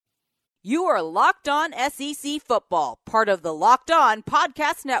You are Locked On SEC Football, part of the Locked On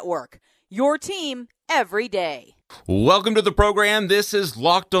Podcast Network, your team every day. Welcome to the program. This is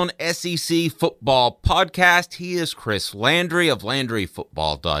Locked On SEC Football Podcast. He is Chris Landry of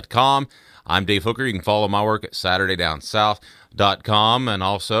LandryFootball.com. I'm Dave Hooker. You can follow my work at SaturdayDownSouth.com. And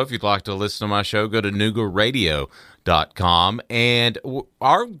also, if you'd like to listen to my show, go to NugaRadio.com. And we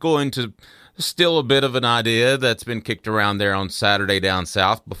are going to still a bit of an idea that's been kicked around there on Saturday Down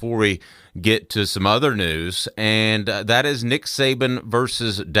South before we get to some other news, and that is Nick Saban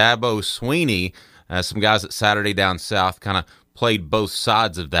versus Dabo Swinney. Some guys at Saturday Down South kind of played both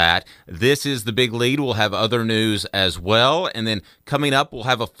sides of that. This is the big lead. We'll have other news as well, and then coming up, we'll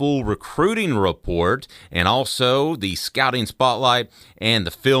have a full recruiting report and also the scouting spotlight and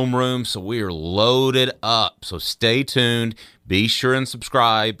the film room, so we are loaded up. So stay tuned. Be sure and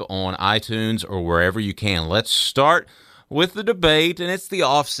subscribe on iTunes or wherever you can. Let's start with the debate, and it's the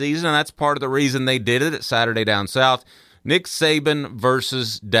off season, and that's part of the reason they did it at Saturday Down South. Nick Saban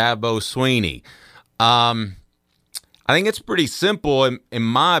versus Dabo Swinney. I think it's pretty simple in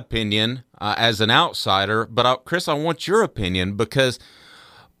my opinion as an outsider, but Chris, I want your opinion, because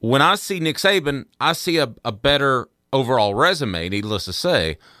when I see Nick Saban, I see a better overall resume, needless to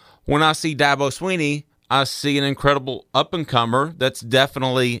say. When I see Dabo Swinney, I see an incredible up-and-comer that's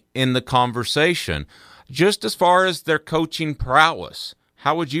definitely in the conversation. Just as far as their coaching prowess,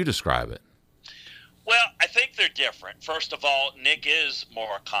 how would you describe it? Well, I think they're different. First of all, Nick is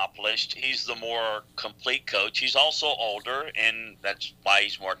more accomplished. He's the more complete coach. He's also older, and that's why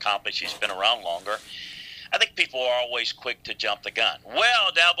he's more accomplished. He's been around longer. I think people are always quick to jump the gun.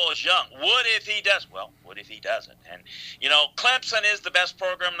 Well, Dabo is young. What if he does? Well, what if he doesn't? And, Clemson is the best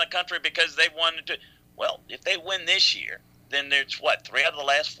program in the country because they wanted to. Well, if they win this year, then there's, 3 out of the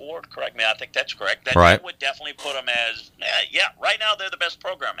last 4? Correct me, I think that's correct. That would definitely put them as, right now they're the best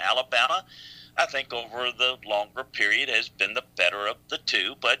program. Alabama, I think over the longer period has been the better of the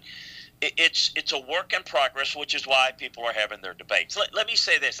two, but it's a work in progress, which is why people are having their debates. Let me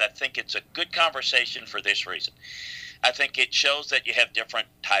say this. I think it's a good conversation for this reason. I think it shows that you have different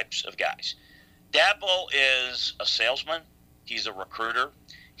types of guys. Dabo is a salesman. He's a recruiter.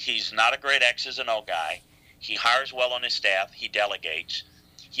 He's not a great X's and O guy. He hires well on his staff. He delegates.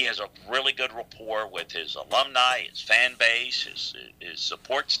 He has a really good rapport with his alumni, his fan base, his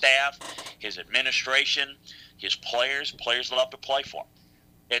support staff, his administration, his players. Players love to play for him.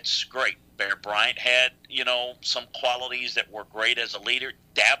 It's great. Bear Bryant had, some qualities that were great as a leader.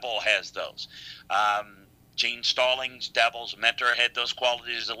 Dabo has those. Gene Stallings, Dabo's mentor, had those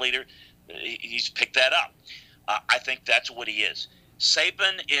qualities as a leader. He's picked that up. I think that's what he is.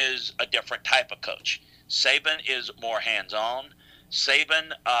 Saban is a different type of coach. Saban is more hands-on.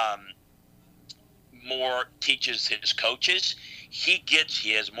 Saban more teaches his coaches. He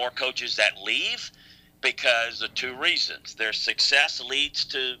has more coaches that leave because of 2 reasons. Their success leads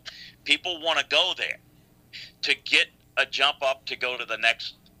to people want to go there to get a jump up to go to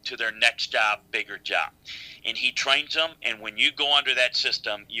their next job, bigger job. And he trains them, and when you go under that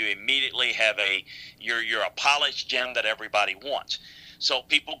system, you immediately have you're a polished gem that everybody wants. So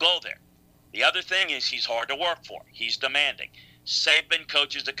people go there. The other thing is he's hard to work for. He's demanding. Saban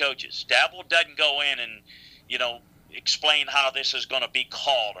coaches the coaches. Dabo doesn't go in and, explain how this is going to be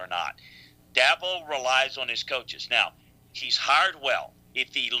called or not. Dabo relies on his coaches. Now, he's hired well.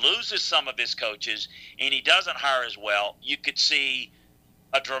 If he loses some of his coaches and he doesn't hire as well, you could see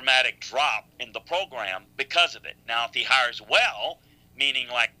a dramatic drop in the program because of it. Now, if he hires well, meaning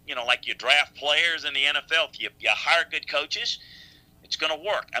like you draft players in the NFL, if you hire good coaches, it's going to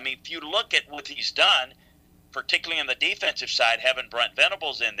work. I mean, if you look at what he's done, particularly on the defensive side, having Brent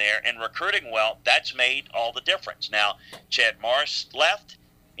Venables in there and recruiting well, that's made all the difference. Now, Chad Morris left,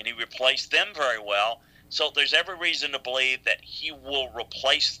 and he replaced them very well. So there's every reason to believe that he will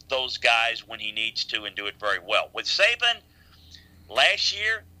replace those guys when he needs to and do it very well. With Saban, last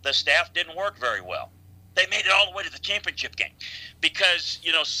year, the staff didn't work very well. They made it all the way to the championship game because,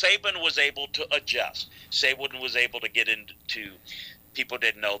 Saban was able to adjust. Saban was able to get into, people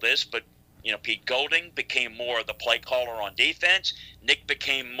didn't know this, but, Pete Golding became more of the play caller on defense. Nick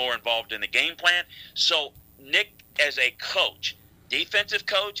became more involved in the game plan. So Nick, as a coach, defensive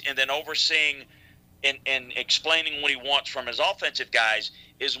coach, and then overseeing and explaining what he wants from his offensive guys,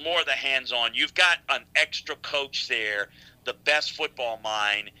 is more the hands-on. You've got an extra coach there, the best football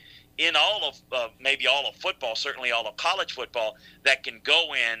mind in all of maybe all of football, certainly all of college football, that can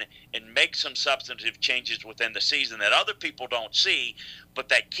go in and make some substantive changes within the season that other people don't see, but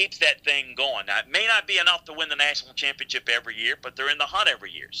that keeps that thing going. Now, it may not be enough to win the national championship every year, but they're in the hunt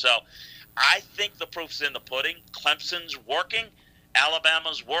every year. So I think the proof's in the pudding. Clemson's working.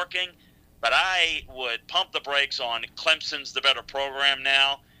 Alabama's working. But I would pump the brakes on Clemson's the better program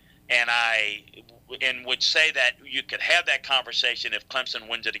now, and would say that you could have that conversation if Clemson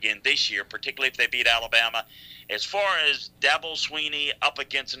wins it again this year, particularly if they beat Alabama. As far as Dabo Swinney up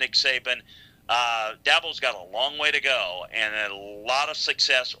against Nick Saban, Dabo's got a long way to go and a lot of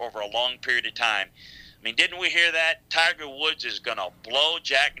success over a long period of time. I mean, didn't we hear that? Tiger Woods is going to blow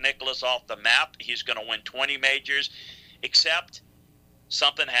Jack Nicklaus off the map. He's going to win 20 majors, except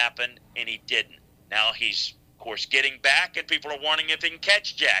something happened and he didn't. Now he's, of course, getting back, and people are wondering if he can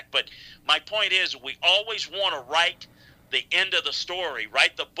catch Jack. But my point is, we always want to write the end of the story,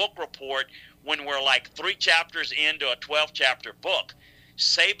 write the book report when we're like 3 chapters into a 12-chapter book.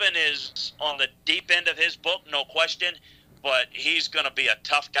 Saban is on the deep end of his book, no question, but he's going to be a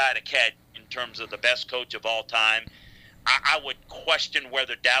tough guy to catch in terms of the best coach of all time. I would question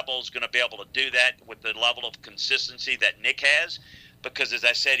whether Dabo's going to be able to do that with the level of consistency that Nick has, because, as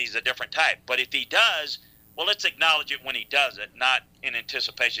I said, he's a different type. But if he does, well, let's acknowledge it when he does it, not in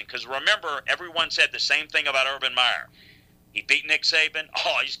anticipation. Because remember, everyone said the same thing about Urban Meyer. He beat Nick Saban.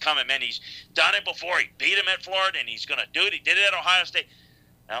 Oh, he's coming, man. He's done it before. He beat him at Florida, and he's going to do it. He did it at Ohio State.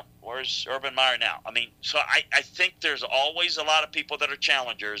 Now, where's Urban Meyer now? I mean, so I think there's always a lot of people that are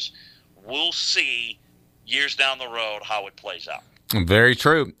challengers. We'll see years down the road how it plays out. Very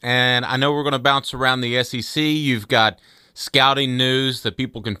true. And I know we're going to bounce around the SEC. You've got scouting news that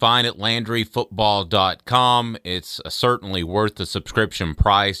people can find at LandryFootball.com. It's certainly worth the subscription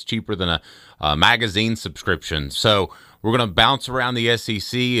price, cheaper than a magazine subscription. So we're going to bounce around the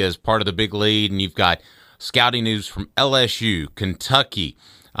SEC as part of the big lead, and you've got scouting news from LSU, Kentucky.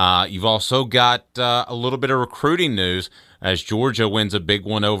 You've also got a little bit of recruiting news as Georgia wins a big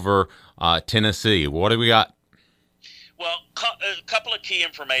one over Tennessee. What do we got? Well, a couple of key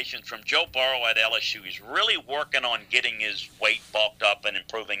information from Joe Burrow at LSU. He's really working on getting his weight bulked up and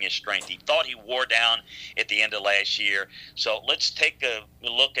improving his strength. He thought he wore down at the end of last year. So let's take a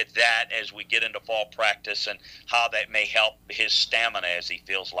look at that as we get into fall practice and how that may help his stamina as he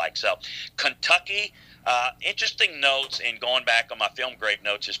feels like. So Kentucky, interesting notes in going back on my film grade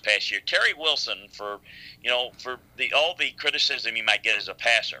notes this past year. Terry Wilson, for all the criticism he might get as a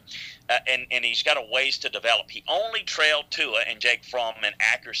passer, and he's got a ways to develop. He only trailed Tua and Jake Fromm in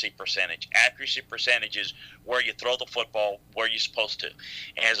accuracy percentage. Accuracy percentage is where you throw the football where you're supposed to,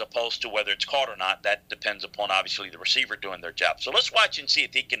 as opposed to whether it's caught or not. That depends upon, obviously, the receiver doing their job. So let's watch and see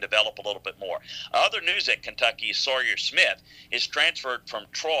if he can develop a little bit more. Other news at Kentucky is Sawyer Smith is transferred from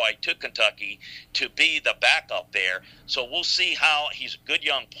Troy to Kentucky to be the backup there. So we'll see how he's a good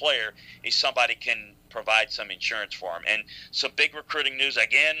young player. If somebody can provide some insurance for him. And some big recruiting news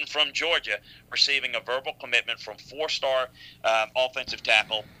again from Georgia, receiving a verbal commitment from 4-star offensive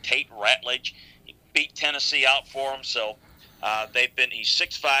tackle Tate Ratledge. He beat Tennessee out for him, so he's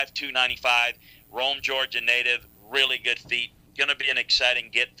 6'5", 295, Rome, Georgia native, really good feet. Going to be an exciting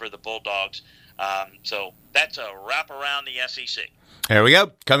get for the Bulldogs. So that's a wrap around the SEC. There we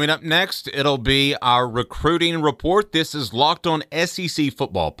go. Coming up next, it'll be our recruiting report. This is Locked On SEC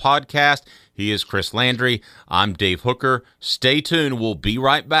Football Podcast. He is Chris Landry. I'm Dave Hooker. Stay tuned. We'll be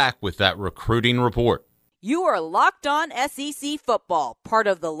right back with that recruiting report. You are Locked On SEC Football, part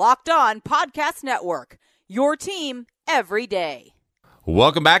of the Locked On Podcast Network. Your team every day.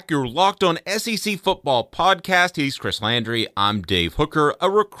 Welcome back. You're Locked On SEC Football Podcast. He's Chris Landry. I'm Dave Hooker. A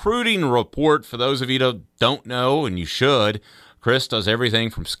recruiting report for those of you that don't know, and you should. Chris does everything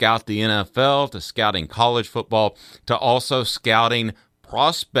from scout the NFL to scouting college football to also scouting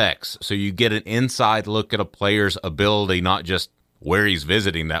prospects. So you get an inside look at a player's ability, not just where he's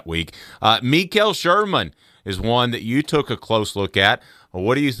visiting that week. Mikael Sherman is one that you took a close look at.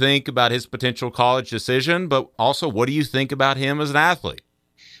 What do you think about his potential college decision, but also what do you think about him as an athlete?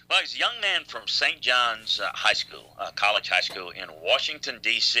 Well, he's a young man from St. John's High School, college high school in Washington,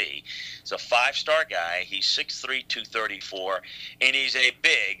 D.C. He's a 5-star guy. He's 6'3", 234, and he's a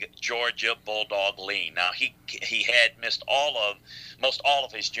big Georgia Bulldog lean. Now, he had missed most all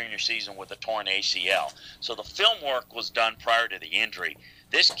of his junior season with a torn ACL. So the film work was done prior to the injury.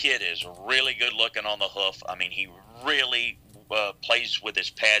 This kid is really good looking on the hoof. I mean, he really plays with his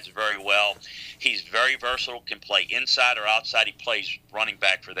pads very well. He's very versatile, can play inside or outside. He plays running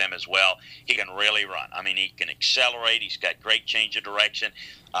back for them as well. He can really run. I mean, he can accelerate. He's got great change of direction.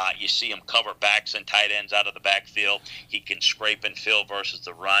 You see him cover backs and tight ends out of the backfield. He can scrape and fill versus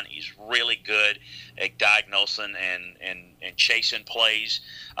the run. He's really good at diagnosing and chasing plays.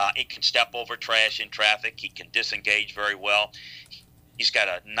 He can step over trash in traffic. He can disengage very well. He's got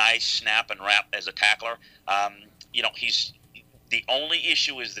a nice snap and wrap as a tackler. He's the only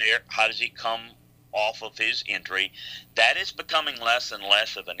issue is there. How does he come off of his injury. That is becoming less and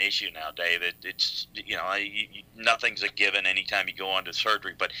less of an issue now, David. It's, nothing's a given anytime you go under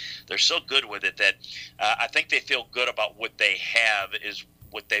surgery, but they're so good with it that I think they feel good about what they have is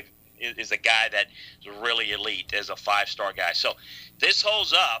a guy that is really elite, as a 5-star guy. So this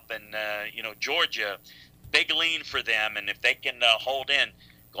holds up, and, Georgia, big lean for them, and if they can hold in,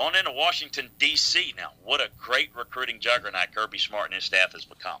 going into Washington, D.C. now, what a great recruiting juggernaut Kirby Smart and his staff has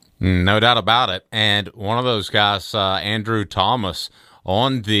become. No doubt about it. And one of those guys, Andrew Thomas,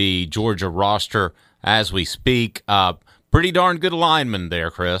 on the Georgia roster as we speak. Pretty darn good lineman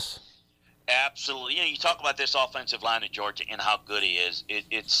there, Chris. Absolutely. You talk about this offensive line of Georgia and how good he is.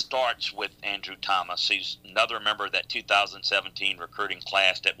 It starts with Andrew Thomas. He's another member of that 2017 recruiting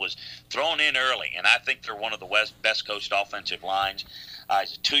class that was thrown in early, and I think they're one of the best coached offensive lines.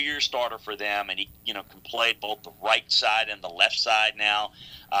 He's a 2-year starter for them, and he can play both the right side and the left side now.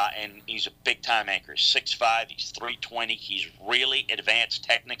 And he's a big-time anchor. 6'5", he's 320. He's really advanced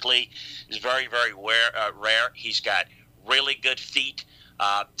technically. He's very, very rare. He's got really good feet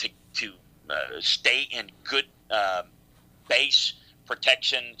to stay in good base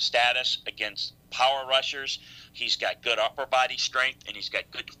protection status against power rushers. He's got good upper body strength, and he's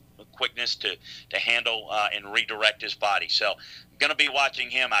got good quickness to handle and redirect his body. So I'm going to be watching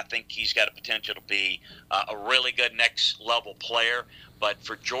him. I think he's got a potential to be a really good next-level player. But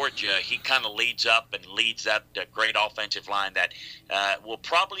for Georgia, he kind of leads up and leads that great offensive line that will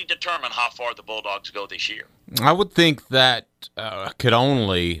probably determine how far the Bulldogs go this year. I would think that could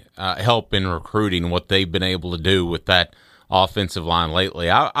only help in recruiting, what they've been able to do with that offensive line lately.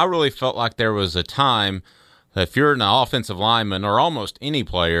 I really felt like there was a time that if you're an offensive lineman or almost any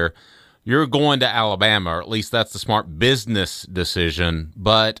player, you're going to Alabama, or at least that's the smart business decision.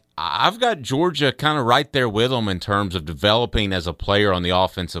 But I've got Georgia kind of right there with them in terms of developing as a player on the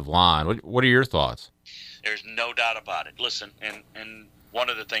offensive line. What are your thoughts? There's no doubt about it. Listen, and one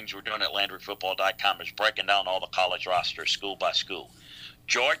of the things we're doing at LandryFootball.com is breaking down all the college rosters school by school.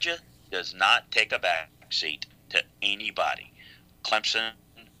 Georgia does not take a back seat to anybody. Clemson,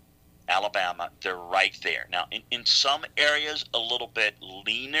 Alabama, they're right there. Now, in some areas, a little bit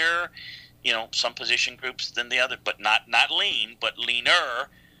leaner, some position groups than the other, but not lean, but leaner,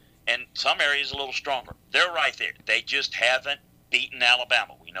 and some areas a little stronger. They're right there. They just haven't beaten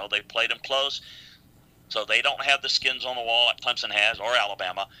Alabama. We know they played them close, so they don't have the skins on the wall like Clemson has or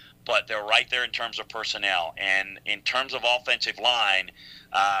Alabama, but they're right there in terms of personnel. And in terms of offensive line,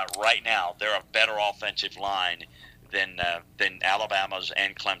 right now, they're a better offensive line than Alabama's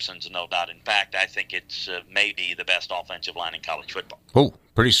and Clemson's, no doubt. In fact, I think it's maybe the best offensive line in college football. Oh,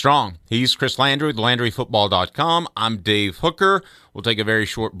 pretty strong. He's Chris Landry, LandryFootball.com. I'm Dave Hooker. We'll take a very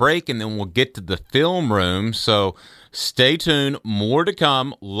short break, and then we'll get to the film room. So stay tuned. More to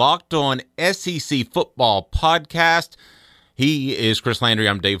come. Locked On SEC Football Podcast. He is Chris Landry.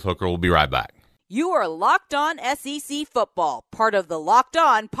 I'm Dave Hooker. We'll be right back. You are Locked On SEC Football, part of the Locked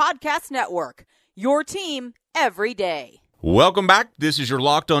On Podcast Network. Your team every day. Welcome back. This is your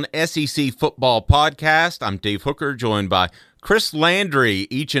Locked On SEC Football Podcast. I'm Dave Hooker, joined by Chris Landry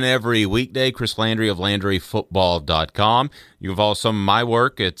each and every weekday. Chris Landry of LandryFootball.com. You can follow some of my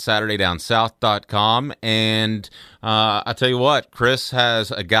work at SaturdayDownSouth.com. And I tell you what, Chris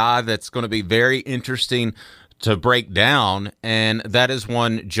has a guy that's going to be very interesting to break down, and that is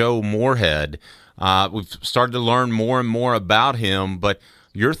one Joe Moorhead. We've started to learn more and more about him, but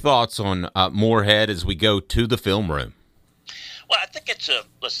your thoughts on Moorhead as we go to the film room? Well, I think it's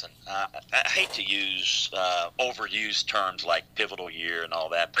I hate to use overused terms like pivotal year and all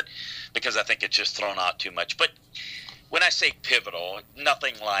that, but because I think it's just thrown out too much. But when I say pivotal,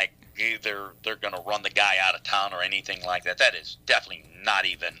 nothing like either they're going to run the guy out of town or anything like that. That is definitely not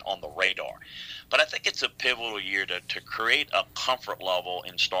even on the radar. But I think it's a pivotal year to create a comfort level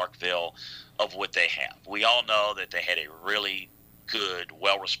in Starkville of what they have. We all know that they had a really good,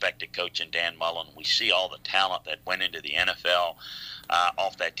 well-respected coach in Dan Mullen. We see all the talent that went into the NFL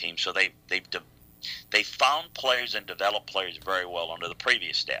off that team. So they found players and developed players very well under the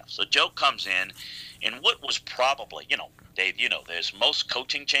previous staff. So Joe comes in, and what was probably, Dave, there's most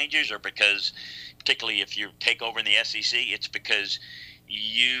coaching changes are because, particularly if you take over in the SEC, it's because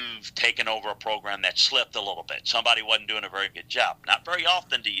you've taken over a program that slipped a little bit. Somebody wasn't doing a very good job. Not very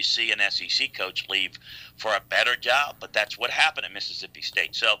often do you see an SEC coach leave for a better job, but that's what happened at Mississippi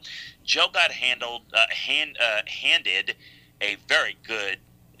State. So Joe got handed a very good,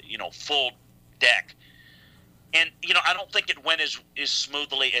 full deck. And, I don't think it went as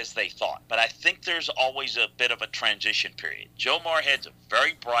smoothly as they thought, but I think there's always a bit of a transition period. Joe Moorhead's a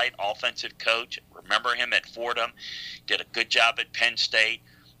very bright offensive coach. Remember him at Fordham, did a good job at Penn State.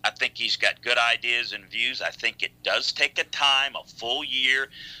 I think he's got good ideas and views. I think it does take a time, a full year,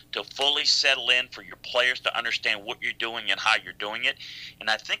 to fully settle in for your players to understand what you're doing and how you're doing it. And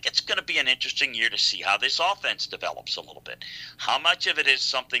I think it's going to be an interesting year to see how this offense develops a little bit. How much of it is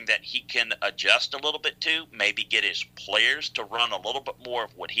something that he can adjust a little bit to, maybe get his players to run a little bit more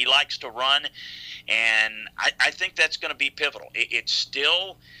of what he likes to run. And I think that's going to be pivotal. It's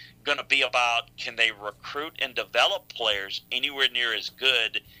still going to be about, can they recruit and develop players anywhere near as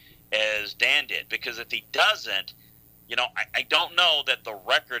good as Dan did? Because if he doesn't, I don't know that the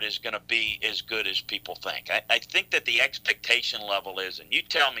record is going to be as good as people think. I think that the expectation level is, and you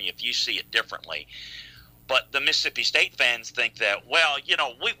tell me if you see it differently, but the Mississippi State fans think that, well,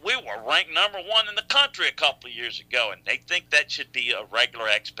 we were ranked number 1 in the country a couple of years ago, and they think that should be a regular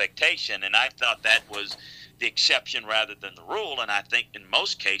expectation, and I thought that was the exception rather than the rule. And I think in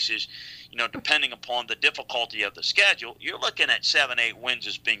most cases, depending upon the difficulty of the schedule, you're looking at 7-8 wins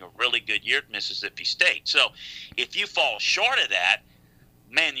as being a really good year at Mississippi State. So if you fall short of that,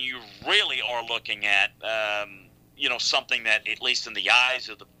 man, you really are looking at, something that, at least in the eyes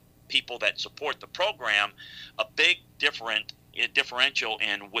of the people that support the program, a big differential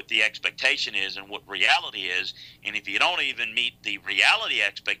in what the expectation is and what reality is. And if you don't even meet the reality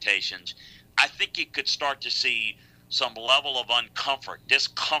expectations, I think you could start to see some level of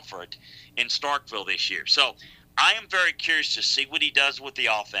discomfort in Starkville this year. So I am very curious to see what he does with the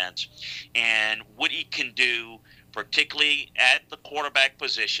offense and what he can do, particularly at the quarterback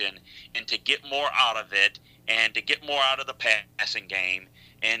position, and to get more out of it and to get more out of the passing game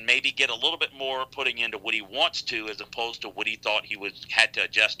and maybe get a little bit more putting into what he wants to as opposed to what he thought he had to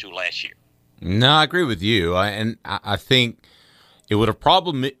adjust to last year. No, I agree with you. I think it would have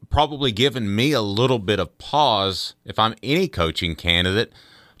probably given me a little bit of pause if I'm any coaching candidate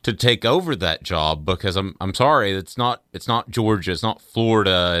to take over that job, because I'm sorry, it's not Georgia, it's not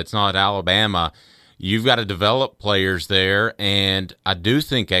Florida, it's not Alabama. You've got to develop players there, and I do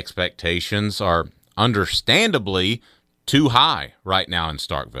think expectations are understandably too high right now in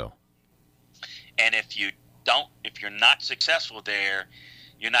Starkville. And if you're not successful there,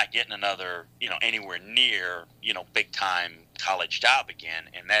 you're not getting another, anywhere near, big time college job again.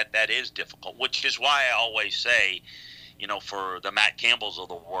 And that is difficult, which is why I always say, for the Matt Campbells of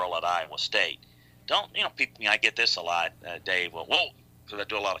the world at Iowa State, people, I get this a lot, Dave, because I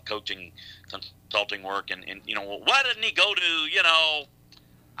do a lot of coaching consulting work and why didn't he go to,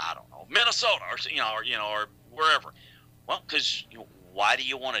 I don't know, Minnesota or wherever? Well, because why do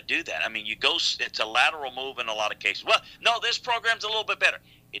you want to do that? I mean, it's a lateral move in a lot of cases. Well, no, this program's a little bit better.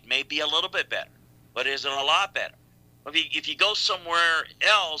 It may be a little bit better, but is it a lot better? If you go somewhere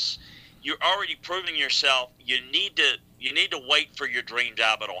else, you're already proving yourself. You need to wait for your dream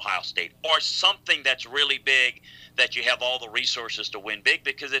job at Ohio State or something that's really big that you have all the resources to win big.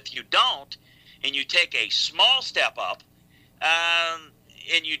 Because if you don't, and you take a small step up,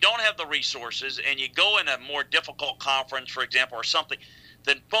 and you don't have the resources, and you go in a more difficult conference, for example, or something,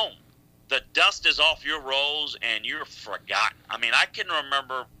 then boom, the dust is off your roles and you're forgotten. I mean, I can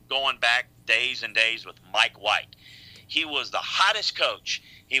remember going back days and days with Mike White. He was the hottest coach.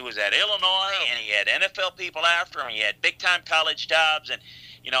 He was at Illinois, and he had NFL people after him. He had big-time college jobs. And,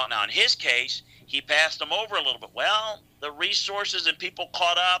 now in his case, he passed them over a little bit. Well, the resources and people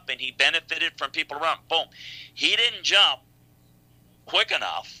caught up, and he benefited from people around. Boom. He didn't jump quick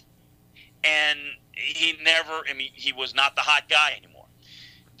enough, and he was not the hot guy anymore.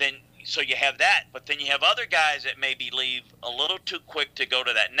 So you have that, but then you have other guys that maybe leave a little too quick to go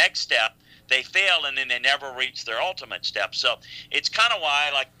to that next step. They fail, and then they never reach their ultimate step. So it's kind of why,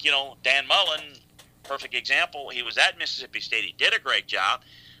 Dan Mullen, perfect example, he was at Mississippi State. He did a great job.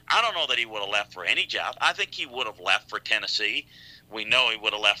 I don't know that he would have left for any job. I think he would have left for Tennessee. We know he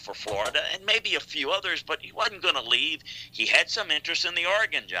would have left for Florida and maybe a few others, but he wasn't going to leave. He had some interest in the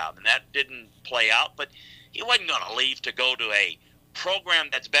Oregon job, and that didn't play out, but he wasn't going to leave to go to a program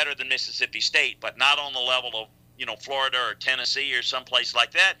that's better than Mississippi State, but not on the level of, Florida or Tennessee or someplace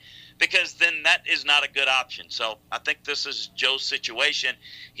like that, because then that is not a good option. So I think this is Joe's situation.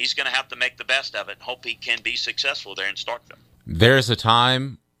 He's going to have to make the best of it and hope he can be successful there in Starkville. There's a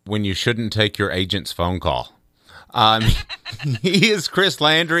time when you shouldn't take your agent's phone call. He is Chris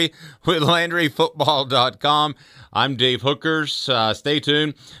Landry with LandryFootball.com. I'm Dave Hookers. Stay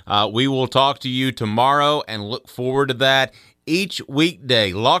tuned. We will talk to you tomorrow and look forward to that each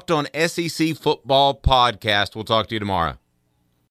weekday. Locked On SEC Football Podcast. We'll talk to you tomorrow.